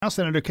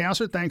Senator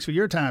Cowsert, thanks for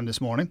your time this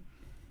morning.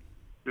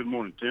 Good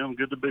morning, Tim.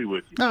 Good to be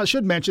with you. I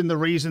should mention the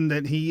reason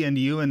that he and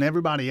you and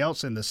everybody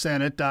else in the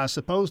Senate are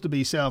supposed to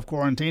be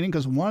self-quarantining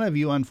because one of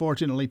you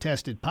unfortunately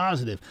tested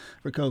positive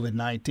for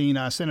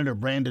COVID-19. Senator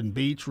Brandon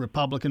Beach,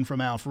 Republican from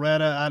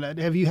Alpharetta.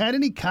 Have you had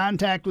any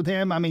contact with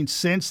him? I mean,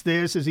 since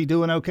this, is he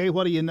doing okay?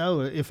 What do you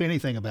know, if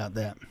anything, about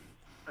that?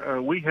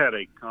 We had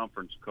a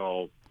conference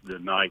call the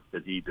night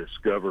that he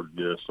discovered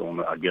this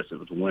on, I guess it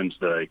was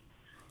Wednesday.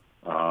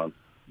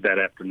 That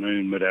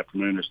afternoon,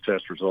 mid-afternoon, his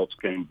test results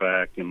came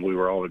back, and we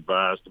were all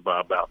advised by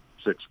about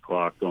 6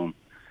 o'clock on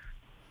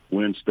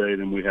Wednesday.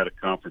 Then we had a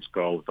conference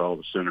call with all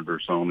the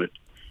senators on it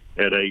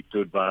at 8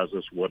 to advise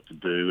us what to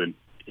do. And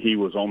he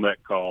was on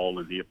that call,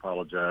 and he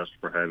apologized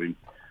for having,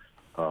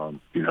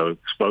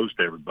 exposed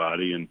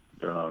everybody and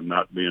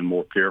not being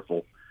more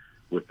careful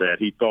with that.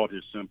 He thought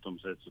his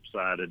symptoms had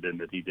subsided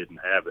and that he didn't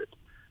have it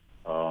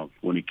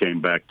when he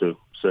came back to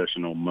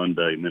session on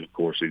Monday. And then, of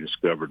course, he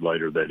discovered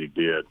later that he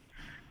did.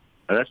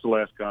 That's the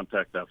last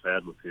contact I've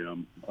had with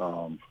him.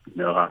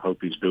 I hope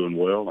he's doing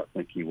well. I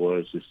think he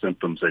was. His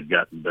symptoms had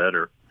gotten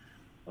better.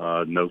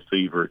 No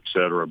fever, et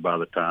cetera, by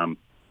the time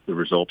the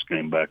results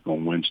came back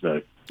on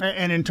Wednesday.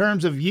 And in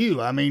terms of you,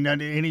 I mean,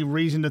 any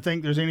reason to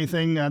think there's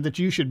anything that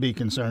you should be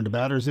concerned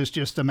about, or is this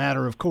just a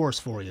matter of course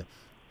for you?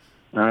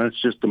 It's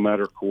just a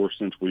matter of course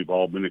since we've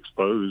all been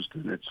exposed,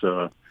 and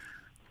it's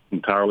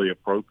entirely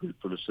appropriate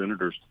for the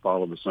senators to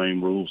follow the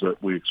same rules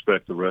that we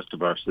expect the rest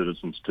of our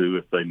citizens to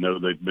if they know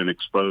they've been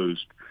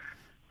exposed.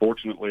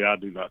 Fortunately, I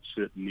do not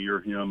sit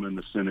near him in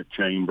the Senate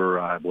chamber.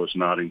 I was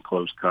not in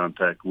close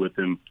contact with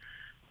him.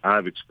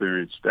 I've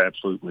experienced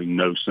absolutely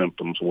no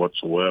symptoms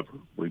whatsoever.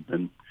 We've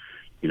been,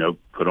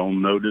 put on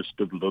notice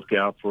to look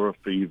out for a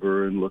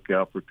fever and look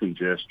out for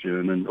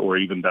congestion or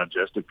even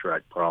digestive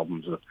tract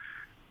problems, a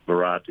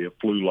variety of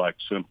flu-like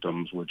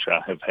symptoms, which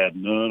I have had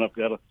none. I've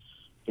got a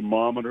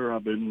thermometer.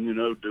 I've been,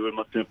 doing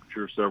my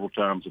temperature several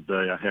times a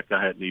day. I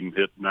hadn't even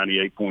hit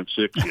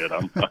 98.6 yet.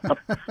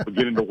 I'm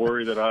beginning to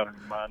worry that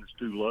mine is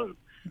too low.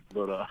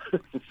 But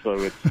so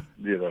it's,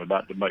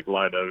 not to make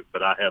light of it,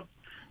 but I have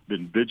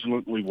been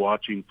vigilantly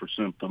watching for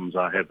symptoms.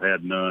 I have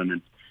had none.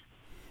 And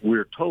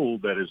we're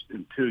told that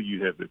until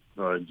you have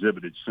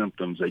exhibited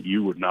symptoms that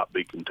you would not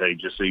be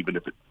contagious, even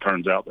if it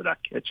turns out that I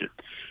catch it.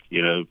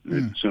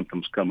 The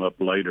symptoms come up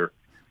later.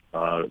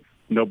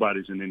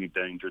 Nobody's in any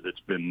danger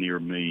that's been near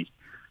me,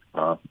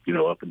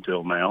 up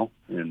until now.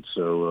 And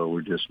so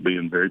we're just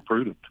being very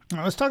prudent.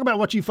 Well, let's talk about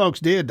what you folks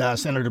did,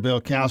 Senator Bill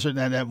Cowsert.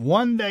 That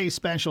one-day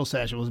special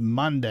session was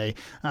Monday.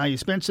 You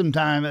spent some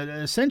time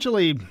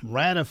essentially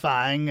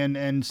ratifying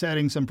and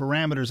setting some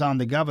parameters on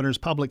the governor's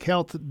public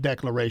health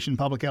declaration,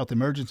 public health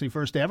emergency,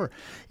 first ever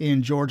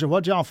in Georgia.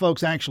 What y'all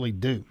folks actually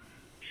do?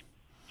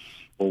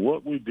 Well,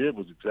 what we did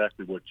was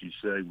exactly what you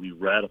say. We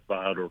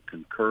ratified or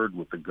concurred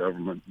with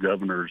the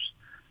governor's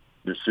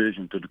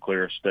decision to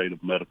declare a state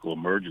of medical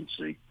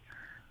emergency.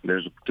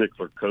 There's a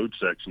particular code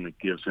section that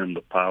gives him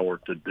the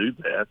power to do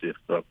that if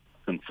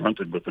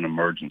confronted with an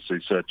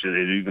emergency, such that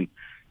it even,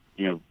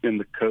 in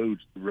the code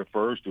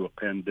refers to a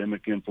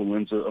pandemic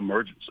influenza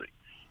emergency,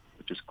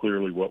 which is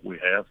clearly what we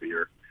have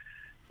here.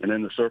 And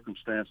in the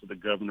circumstance that the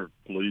governor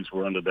believes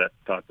we're under that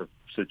type of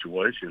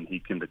situation, he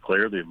can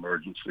declare the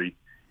emergency,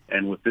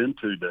 and within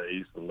 2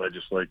 days, the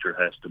legislature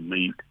has to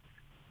meet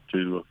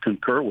to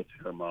concur with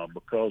him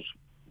because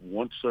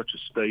once such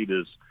a state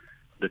is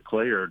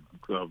declared,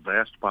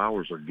 vast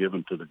powers are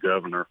given to the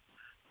governor.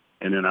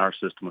 And in our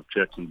system of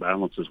checks and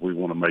balances, we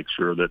want to make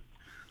sure that,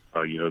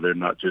 they're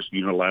not just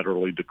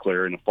unilaterally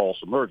declaring a false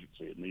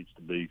emergency. It needs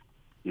to be,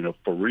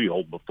 for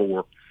real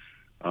before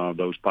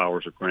those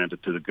powers are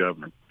granted to the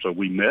governor. So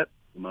we met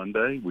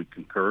Monday. We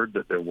concurred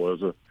that there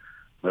was a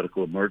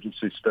medical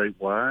emergency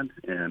statewide,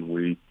 and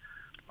we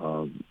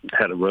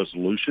had a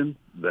resolution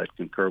that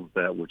concurred with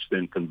that, which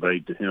then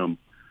conveyed to him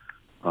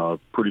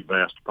pretty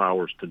vast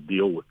powers to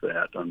deal with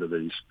that under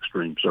these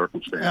extreme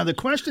circumstances. Now, the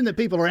question that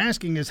people are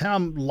asking is how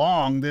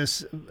long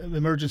this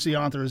emergency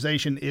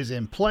authorization is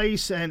in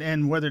place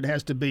and whether it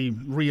has to be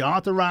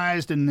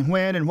reauthorized and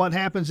when and what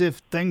happens if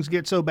things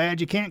get so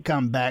bad you can't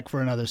come back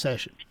for another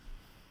session.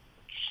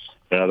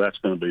 Yeah, that's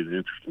going to be the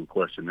interesting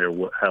question there.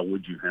 How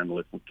would you handle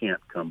it if we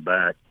can't come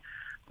back?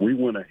 We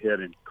went ahead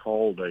and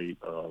called a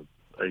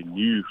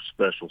new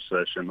special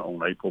session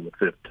on April the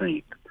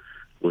 15th.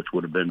 Which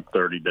would have been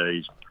 30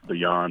 days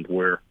beyond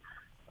where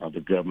the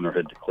governor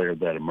had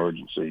declared that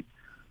emergency.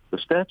 The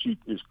statute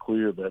is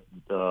clear that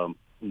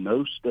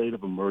no state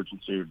of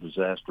emergency or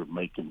disaster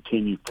may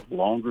continue for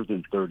longer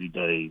than 30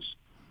 days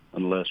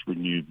unless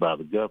renewed by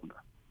the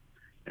governor.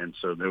 And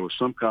so there was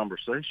some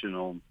conversation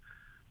on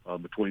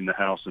between the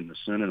House and the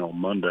Senate on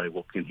Monday.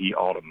 Well, can he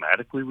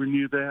automatically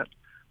renew that?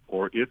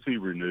 Or if he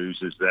renews,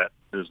 does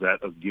that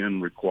again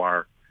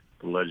require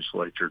the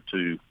legislature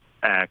to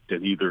act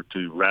and either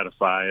to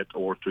ratify it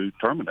or to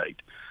terminate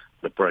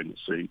the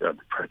pregnancy.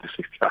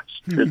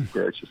 Gosh, goodness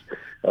gracious.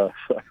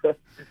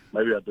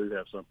 Maybe I do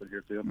have something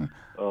here, Tim.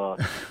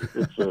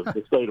 It's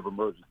the state of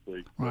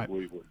emergency right. that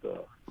we would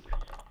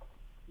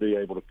be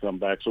able to come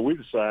back. So we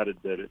decided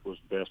that it was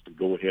best to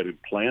go ahead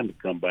and plan to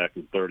come back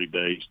in 30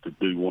 days to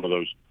do one of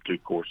those two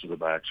courses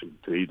of action,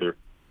 to either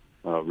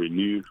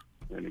renew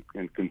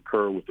and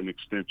concur with an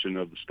extension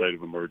of the state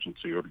of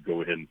emergency, or to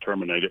go ahead and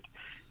terminate it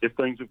if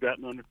things have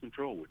gotten under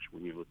control, which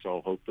let's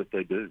all hope that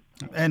they do.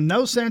 And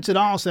no sense at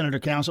all, Senator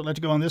Council, let's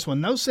go on this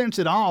one, no sense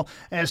at all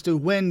as to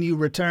when you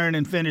return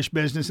and finish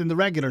business in the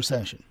regular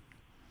session.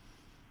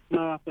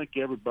 No, I think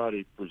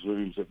everybody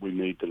presumes that we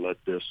need to let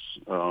this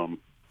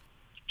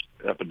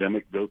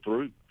epidemic go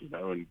through,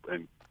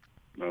 and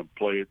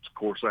play its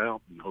course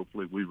out, and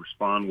hopefully we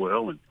respond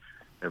well and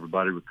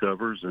everybody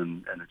recovers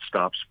and it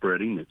stops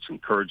spreading. It's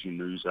encouraging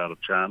news out of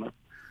China,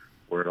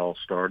 where it all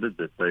started,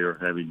 that they are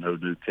having no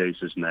new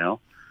cases now.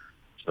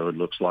 So it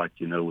looks like,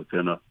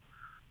 within a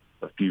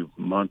few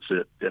months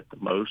at the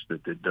most,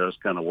 that it does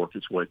kind of work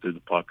its way through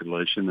the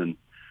population, and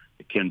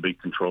it can be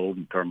controlled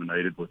and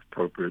terminated with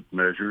appropriate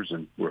measures,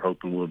 and we're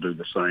hoping we'll do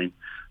the same.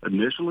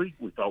 Initially,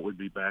 we thought we'd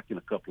be back in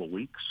a couple of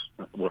weeks.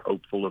 We're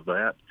hopeful of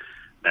that.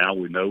 Now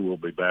we know we'll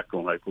be back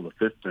on April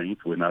the 15th.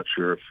 We're not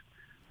sure if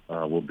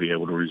we'll be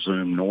able to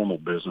resume normal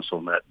business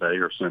on that day,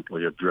 or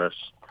simply address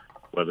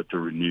whether to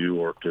renew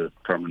or to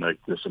terminate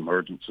this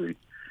emergency.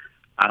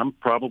 I'm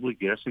probably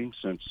guessing,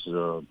 since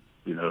the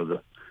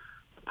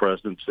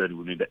president said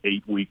we need an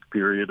 8-week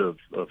period of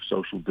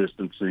social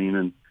distancing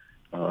and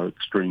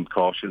extreme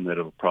caution, that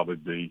it'll probably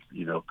be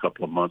a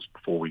couple of months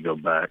before we go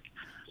back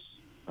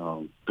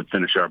to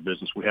finish our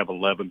business. We have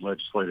 11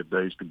 legislative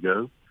days to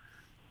go,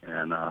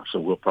 and so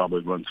we'll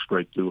probably run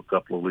straight through a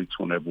couple of weeks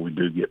whenever we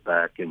do get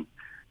back, and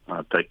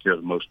take care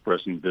of the most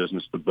pressing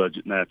business, the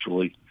budget,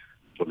 naturally,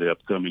 for the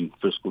upcoming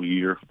fiscal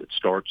year that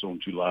starts on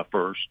July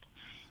 1st,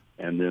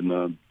 and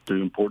then do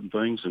important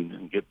things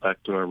and get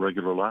back to our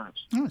regular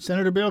lives. All right,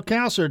 Senator Bill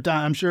Cowsert,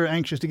 I'm sure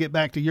anxious to get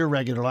back to your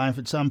regular life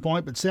at some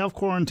point, but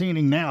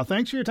self-quarantining now.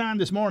 Thanks for your time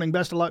this morning.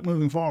 Best of luck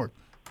moving forward.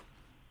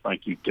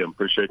 Thank you, Tim.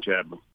 Appreciate you having me.